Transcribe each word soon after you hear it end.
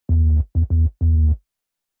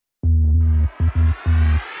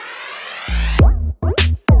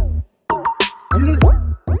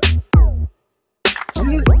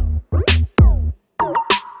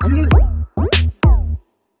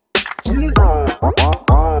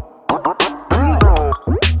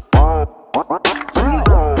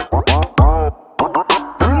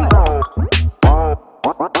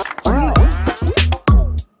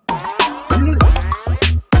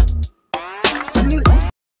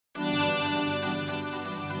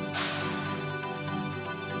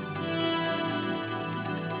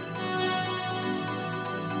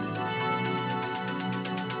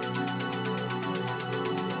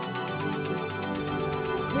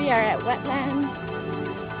We are at WetLands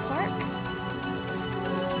Park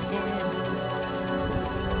and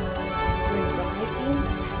doing some hiking.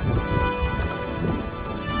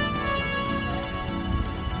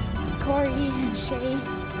 Corey and Shay,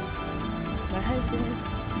 my husband,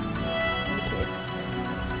 and the kids.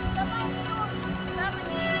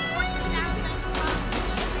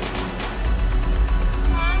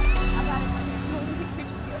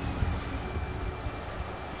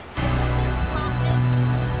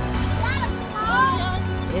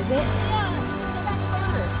 Is it?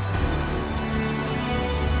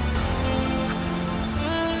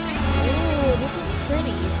 Ooh, this is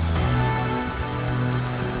pretty.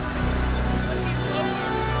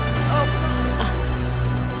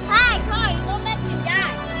 Hi, Chloe, we'll let you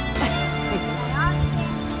die.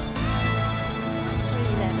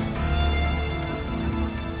 Pretty that is.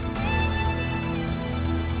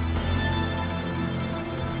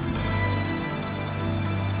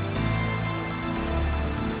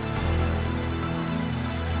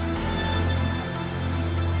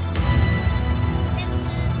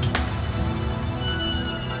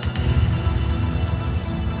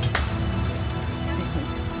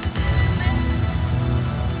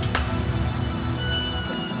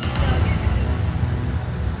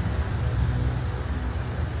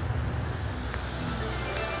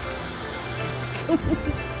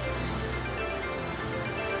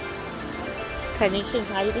 Carnation's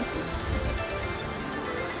hiding.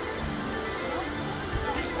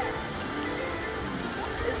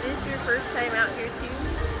 Is this your first time out here too?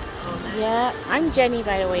 Oh, nice. Yeah, I'm Jenny,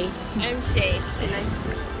 by the way. I'm Shay. Nice.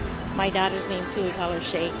 My daughter's name too. We call her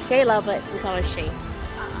Shay. Shayla, but we call her Shay.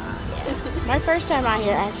 Yeah. My first time out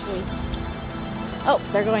here, actually. Oh,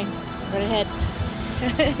 they're going right ahead.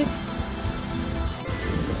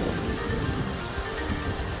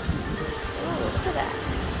 Oh, look at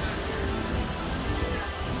that.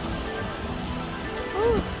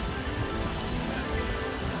 Ooh.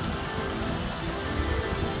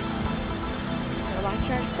 Gotta watch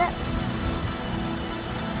our steps.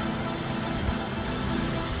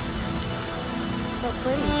 So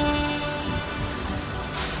pretty.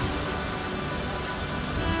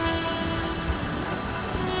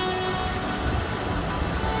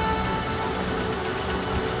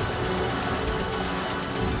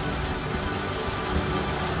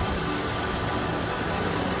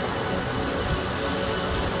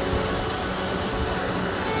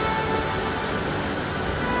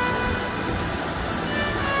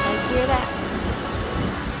 Hear that?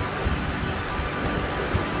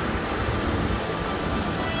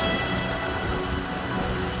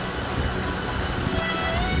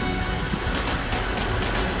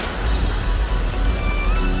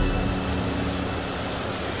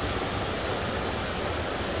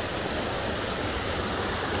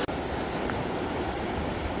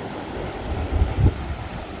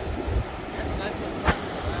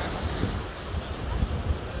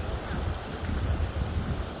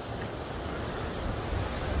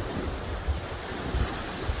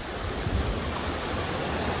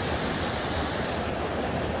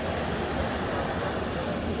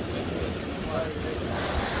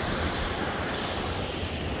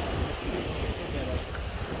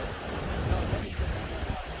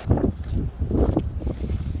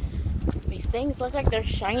 These things look like they're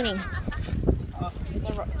shining.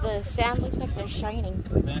 The sand looks like they're shining.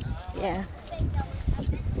 Yeah.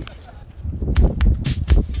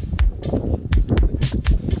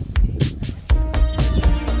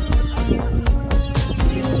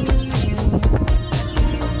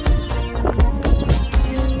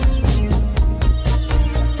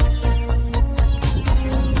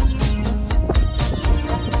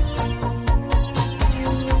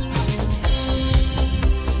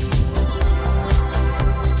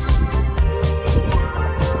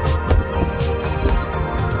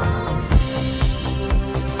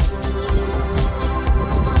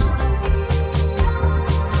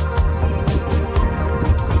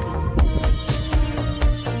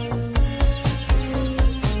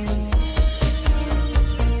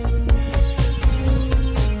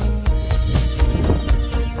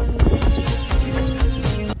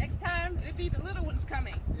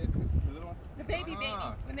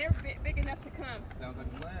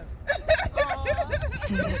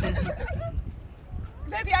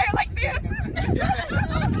 Maybe I like this.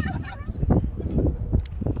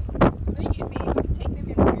 They can be. Take them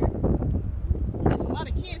in here. There's a lot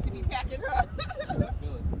of kids to be packing up.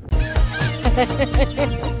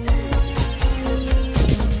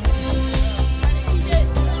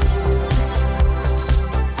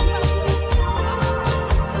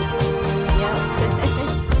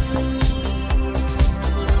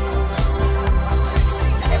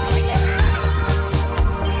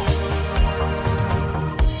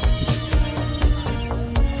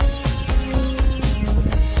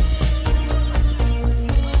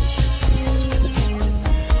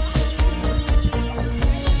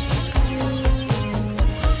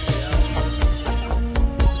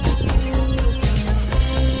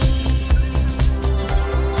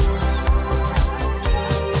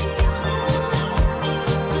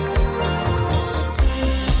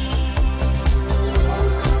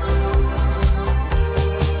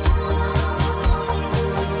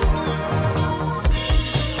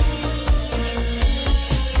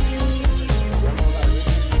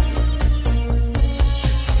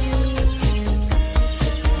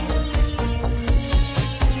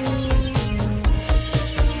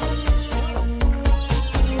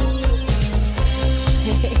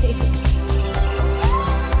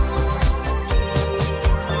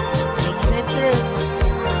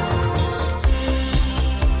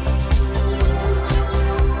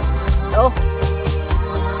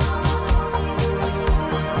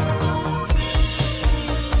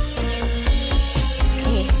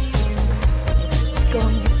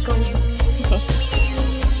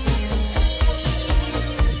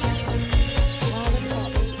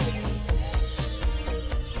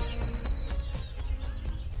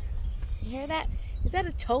 Is that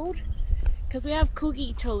a toad? Because we have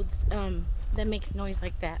cougie toads that makes noise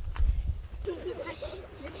like that.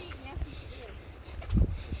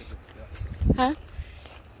 Huh?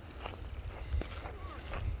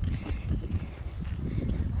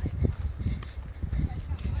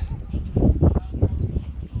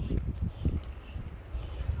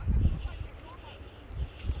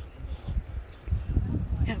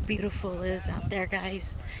 How beautiful it is out there,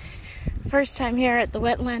 guys. First time here at the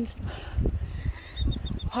Wetlands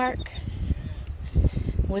Park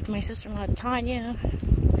with my sister-in-law Tanya,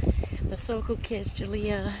 the Soko kids,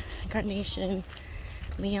 Julia, Carnation,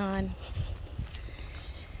 Leon,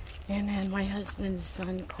 and then my husband's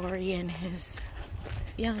son Corey and his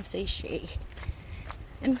fiance Shay,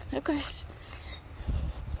 and of course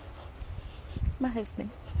my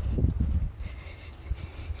husband.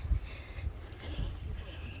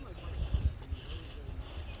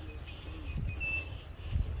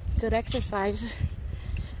 Good exercise.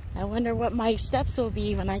 I wonder what my steps will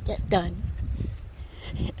be when I get done.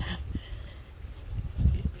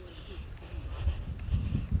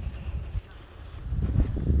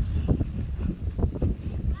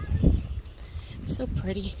 So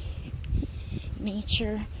pretty.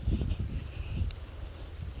 Nature.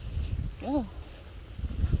 Oh.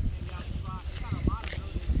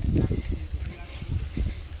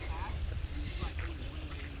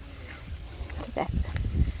 Look at that.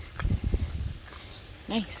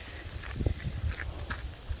 Nice.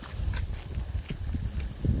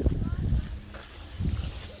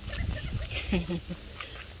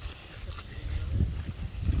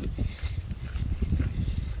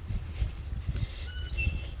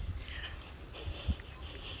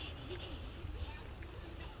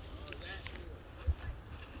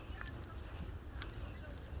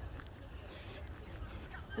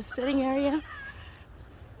 The sitting area,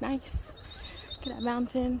 nice. Look at that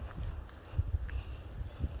mountain.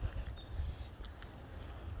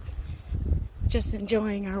 Just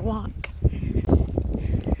enjoying our walk.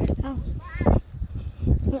 Oh,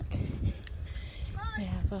 look, they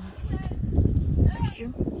have a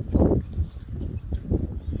restroom.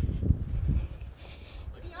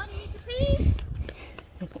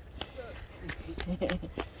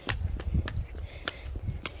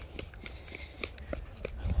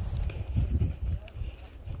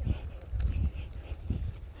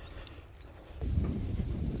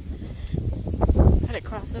 Had to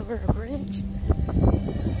cross over a bridge.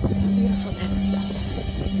 How beautiful that is out there.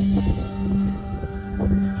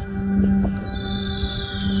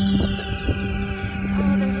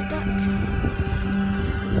 Oh, there's a duck.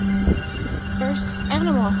 First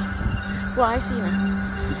animal. Well, I seen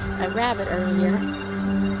a rabbit earlier.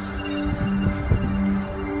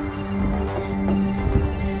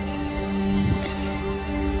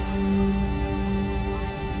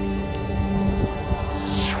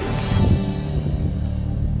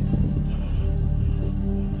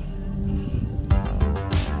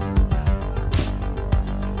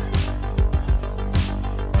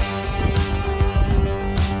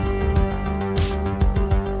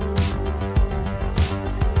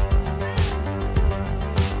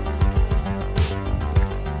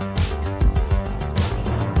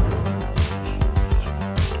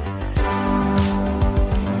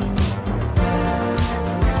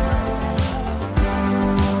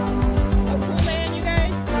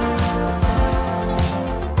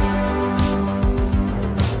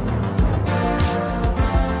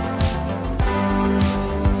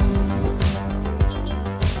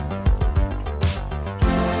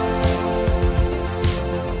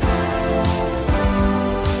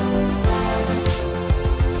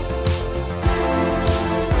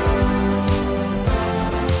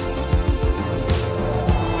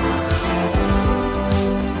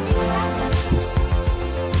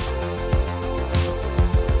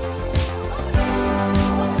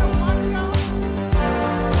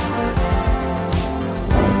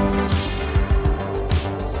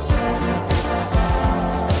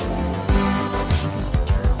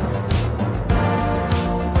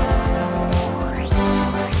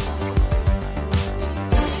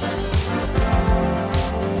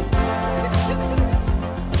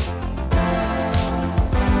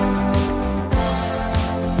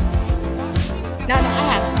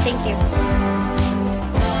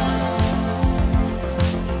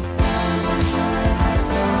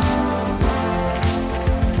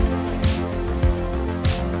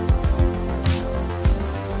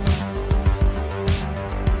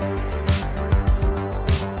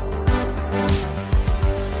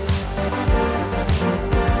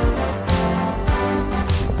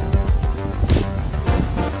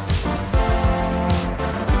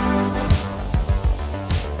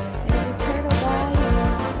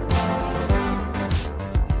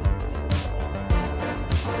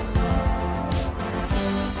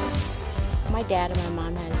 My dad and my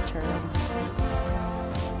mom has turtles.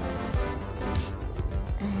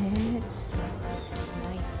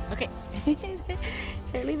 Nice. Okay.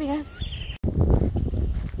 They're leaving us.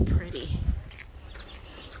 Pretty.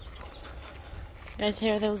 You guys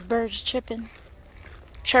hear those birds chirping?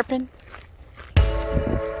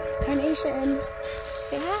 Carnation,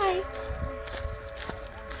 say hi.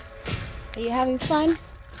 Are you having fun?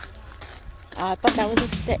 I thought that was a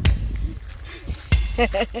stick.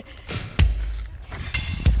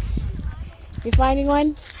 You finding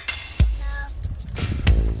one?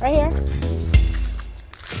 Right here.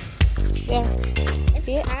 There.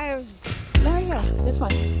 See it? No, yeah, this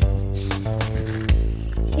one.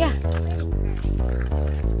 Yeah.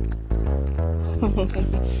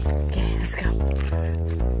 Okay, let's go.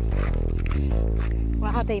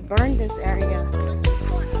 Wow, they burned this area.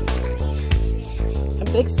 A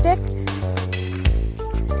big stick?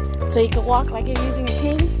 So you can walk like you're using a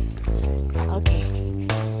cane? Okay.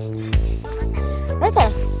 Right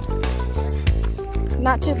there.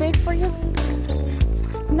 Not too big for you?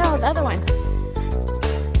 No, the other one.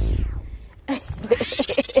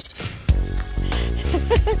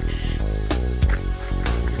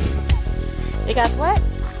 You got what?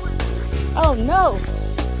 Oh no!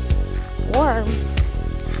 Worms.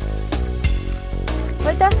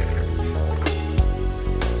 Right there.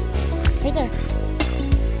 Right there.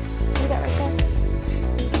 See that right there?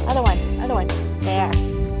 Other one. Other one. There.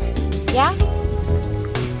 Yeah?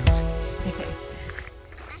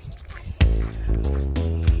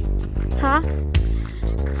 Huh?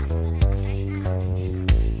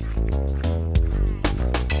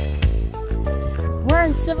 We're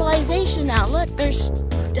in civilization now. Look, there's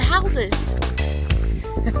houses.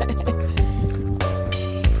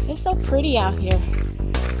 It's so pretty out here.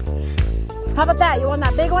 How about that? You want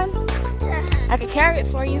that big one? I can carry it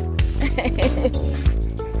for you.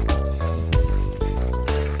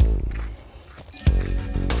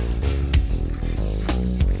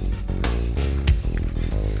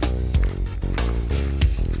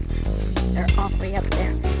 They're all the way up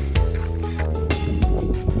there. There's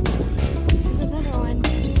another one.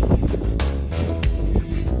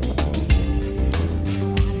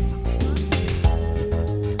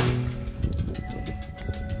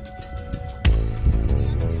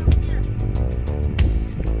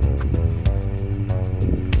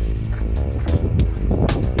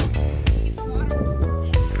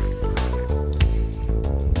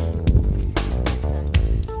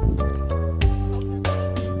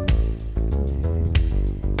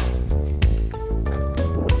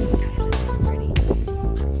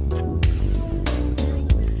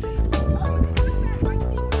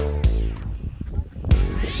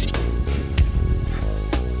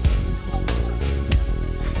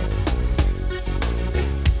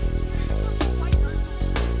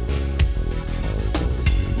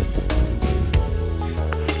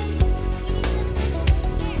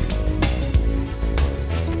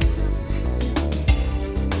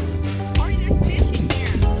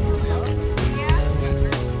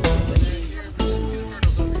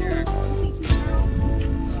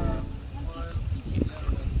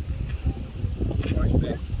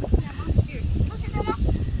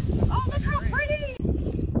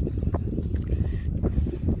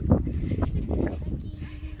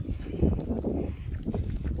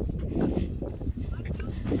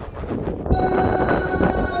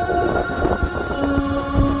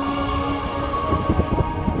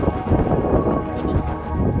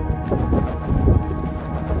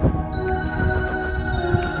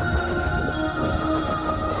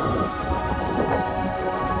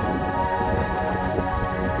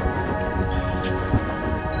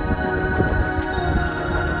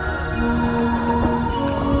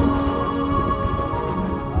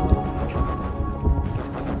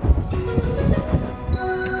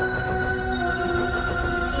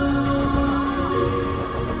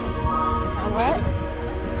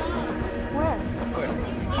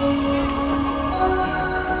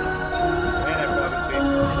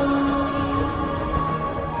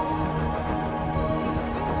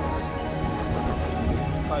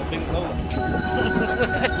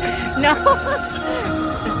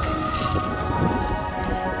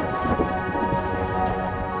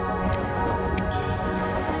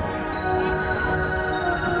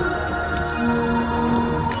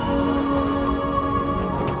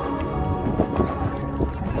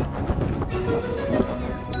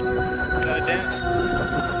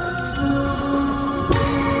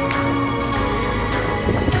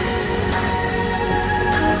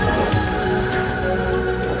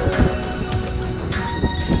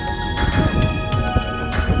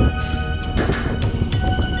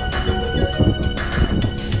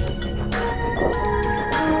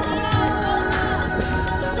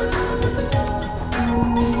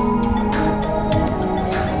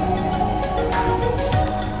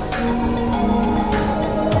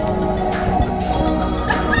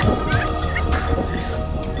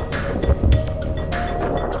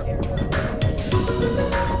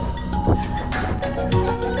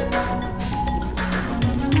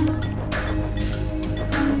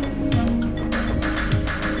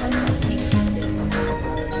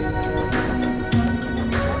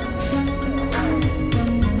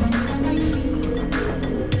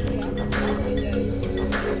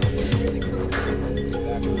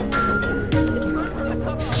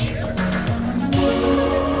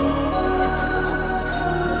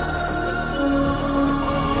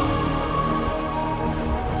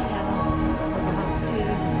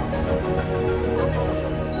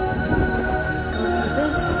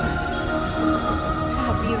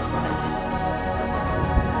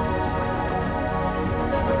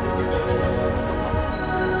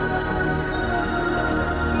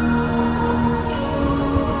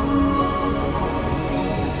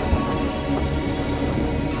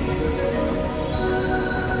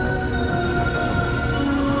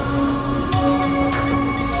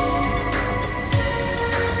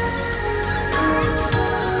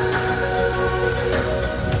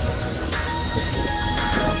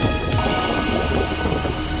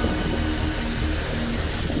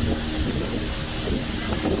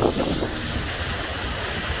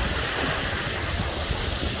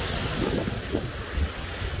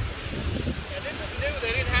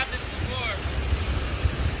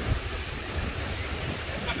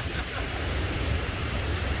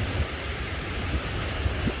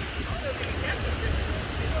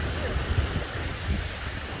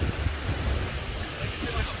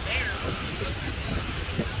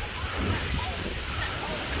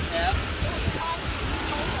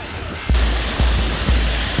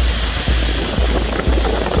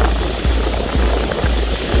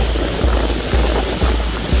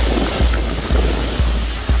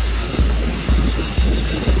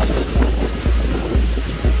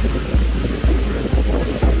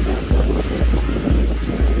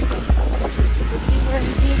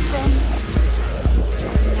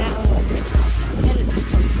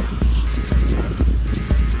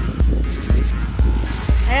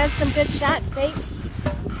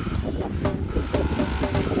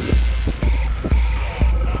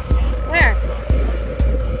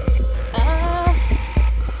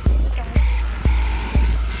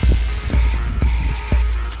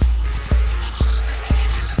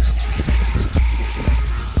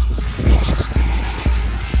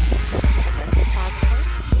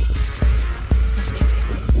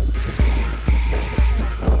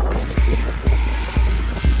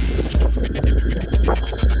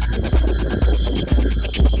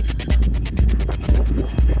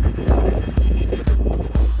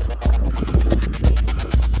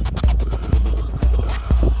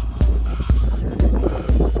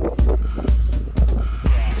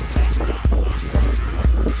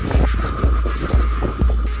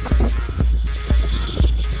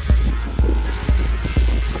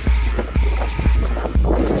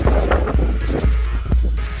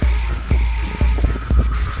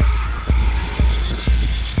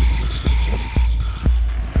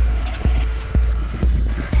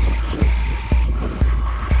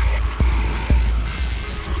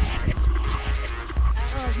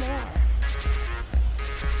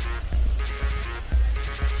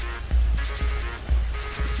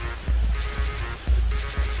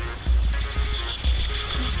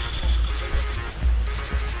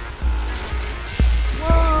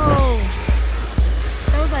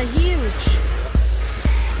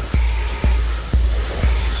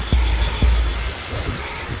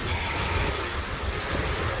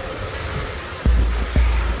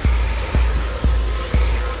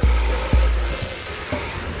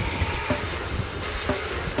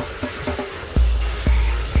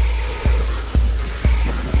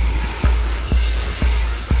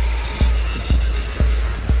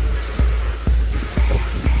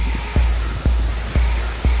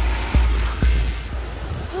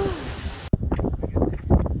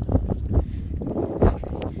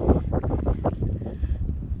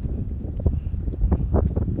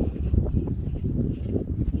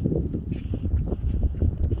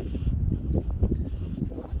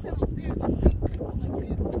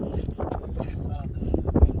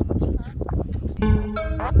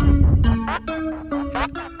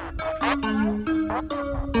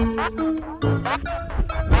 Right?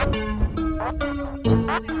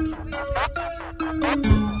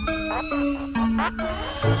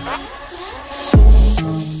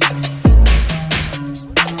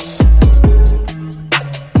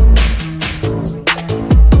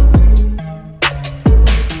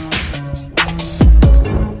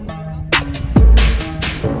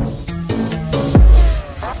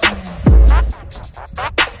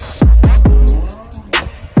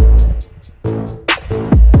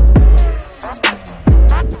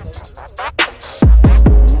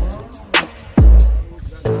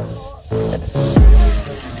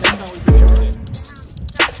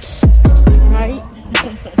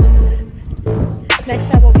 Next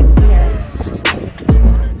time we'll be prepared. It's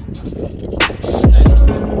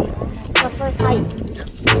our first hike.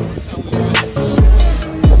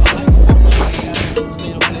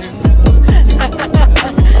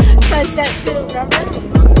 Sunset too, remember?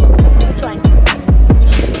 Which one?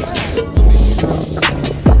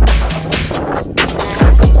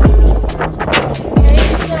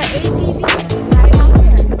 Okay, we got an ATV right out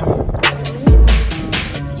here.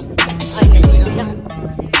 Oh, yeah.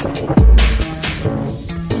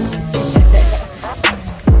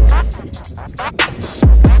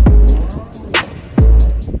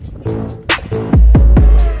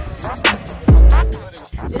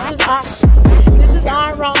 This is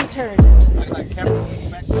our wrong turn.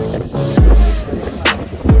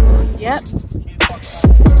 Yep.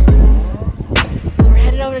 We're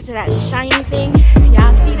headed over to that shiny thing.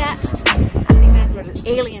 Y'all see that? I think that's where the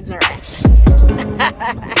aliens are at.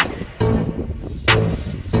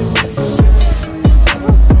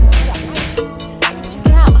 Check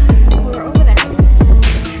it out. We're over there.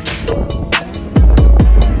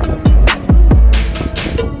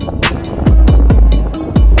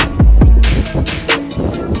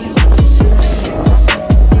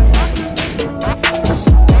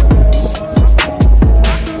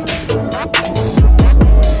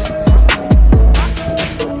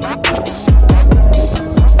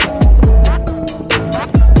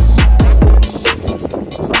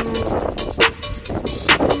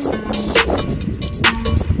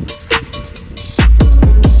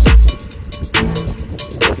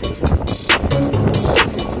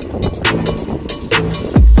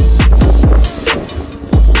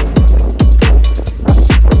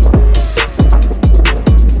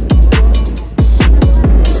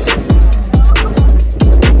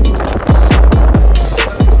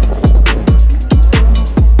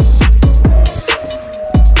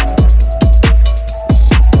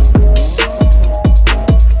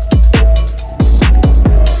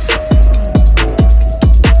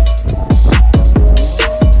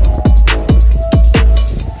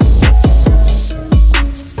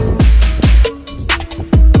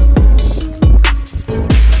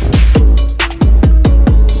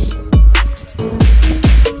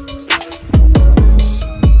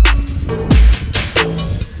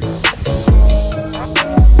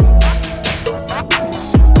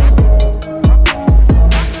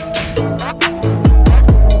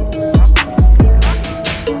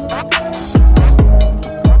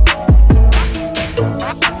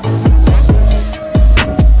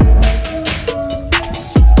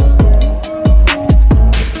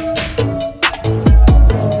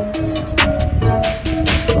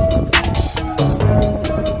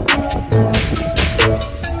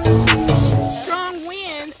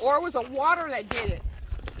 Water that did it.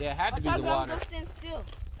 Yeah, it had to be the water. Still.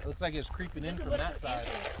 It looks like it's creeping in from that side.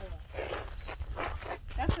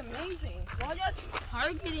 That's amazing. Why y'all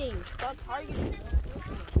targeting? Stop targeting.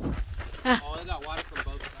 Oh, they got water from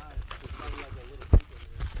both sides. It's probably like a little secret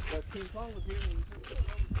here. But King Kong was here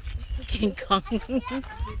when King Kong.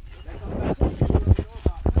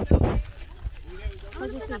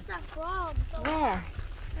 What'd you see? That frog. Where?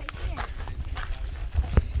 Right there.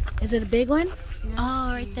 Is it a big one? Yes.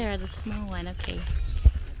 Oh, right there, the small one. Okay.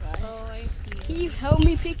 Oh, I see. Can you help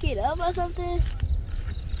me pick it up or something?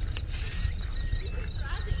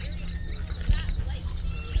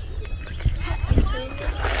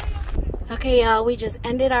 Okay, y'all, we just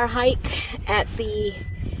ended our hike at the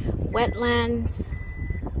WetLands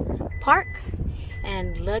Park,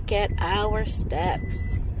 and look at our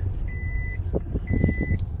steps.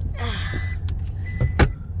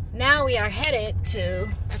 Now we are headed to,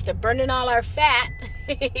 after burning all our fat,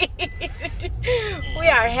 we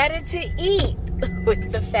are headed to eat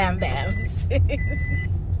with the Fam Bams.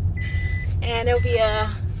 And it'll be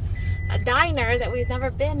a diner that we've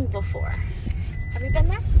never been before. Have you been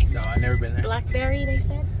there? No, I've never been there. Blackberry, they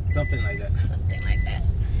said? Something like that. Something like that.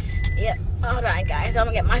 Yep. Hold on, guys. I'm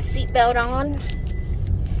gonna get my seatbelt on.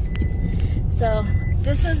 So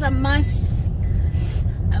this is a must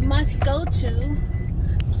must go to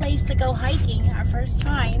place to go hiking our first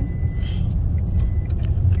time.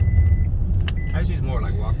 Actually, it's more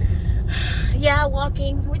like walking. Yeah,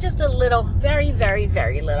 walking. We just did a little, very, very,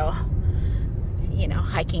 very little, you know,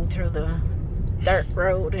 hiking through the dirt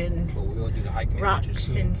road and But we will do the hiking rocks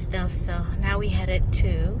soon. and stuff. So now we headed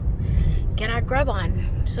to get our grub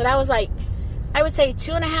on. So that was like, I would say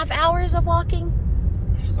 2.5 hours of walking.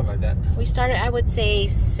 Stuff like that. We started, I would say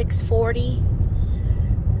 6:40.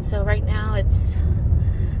 So right now it's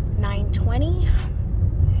 9:20.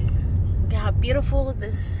 Look how beautiful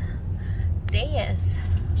this day is.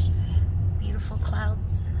 Beautiful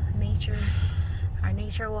clouds, nature. Our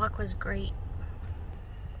nature walk was great.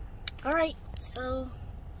 All right, so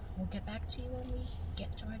we'll get back to you when we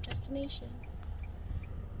get to our destination.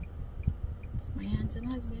 It's my handsome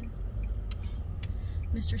husband,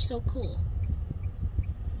 Mr. So Cool,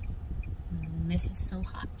 Mrs. So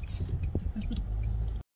Hot.